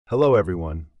Hello,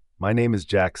 everyone. My name is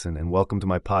Jackson, and welcome to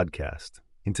my podcast.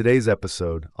 In today's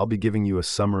episode, I'll be giving you a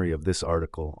summary of this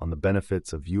article on the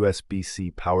benefits of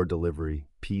USB-C power delivery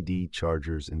PD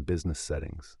chargers in business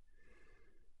settings.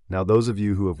 Now, those of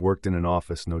you who have worked in an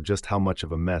office know just how much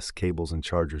of a mess cables and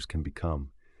chargers can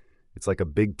become. It's like a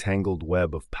big tangled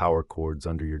web of power cords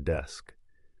under your desk.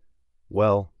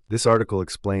 Well, this article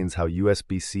explains how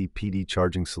USB-C PD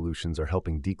charging solutions are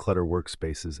helping declutter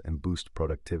workspaces and boost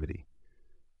productivity.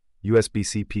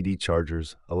 USB-C PD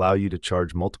chargers allow you to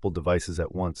charge multiple devices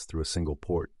at once through a single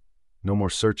port. No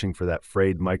more searching for that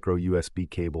frayed micro USB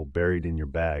cable buried in your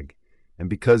bag. And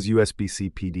because USB-C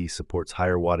PD supports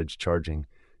higher wattage charging,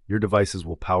 your devices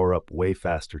will power up way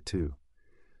faster too.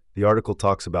 The article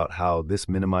talks about how this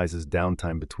minimizes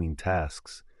downtime between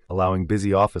tasks, allowing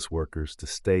busy office workers to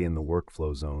stay in the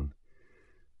workflow zone.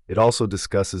 It also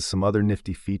discusses some other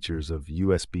nifty features of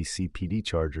USB-C PD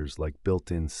chargers like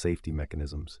built-in safety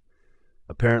mechanisms.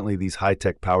 Apparently, these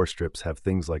high-tech power strips have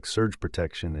things like surge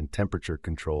protection and temperature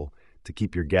control to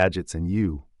keep your gadgets and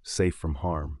you safe from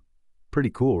harm. Pretty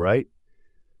cool, right?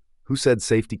 Who said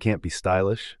safety can't be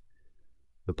stylish?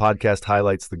 The podcast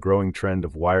highlights the growing trend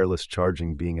of wireless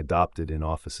charging being adopted in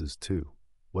offices too.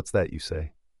 What's that, you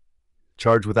say?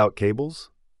 Charge without cables?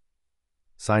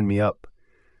 Sign me up.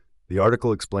 The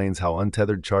article explains how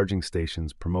untethered charging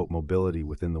stations promote mobility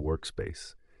within the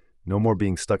workspace. No more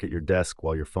being stuck at your desk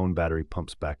while your phone battery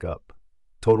pumps back up.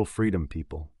 Total freedom,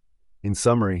 people. In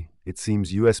summary, it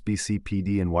seems USB-C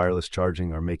PD and wireless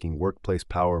charging are making workplace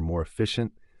power more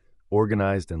efficient,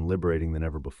 organized, and liberating than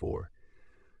ever before.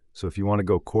 So if you want to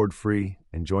go cord-free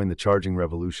and join the charging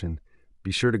revolution,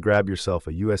 be sure to grab yourself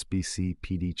a USB-C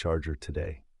PD charger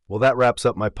today. Well, that wraps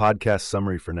up my podcast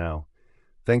summary for now.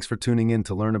 Thanks for tuning in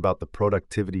to learn about the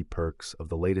productivity perks of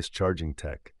the latest charging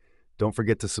tech. Don't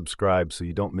forget to subscribe so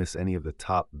you don't miss any of the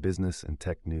top business and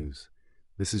tech news.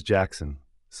 This is Jackson,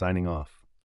 signing off.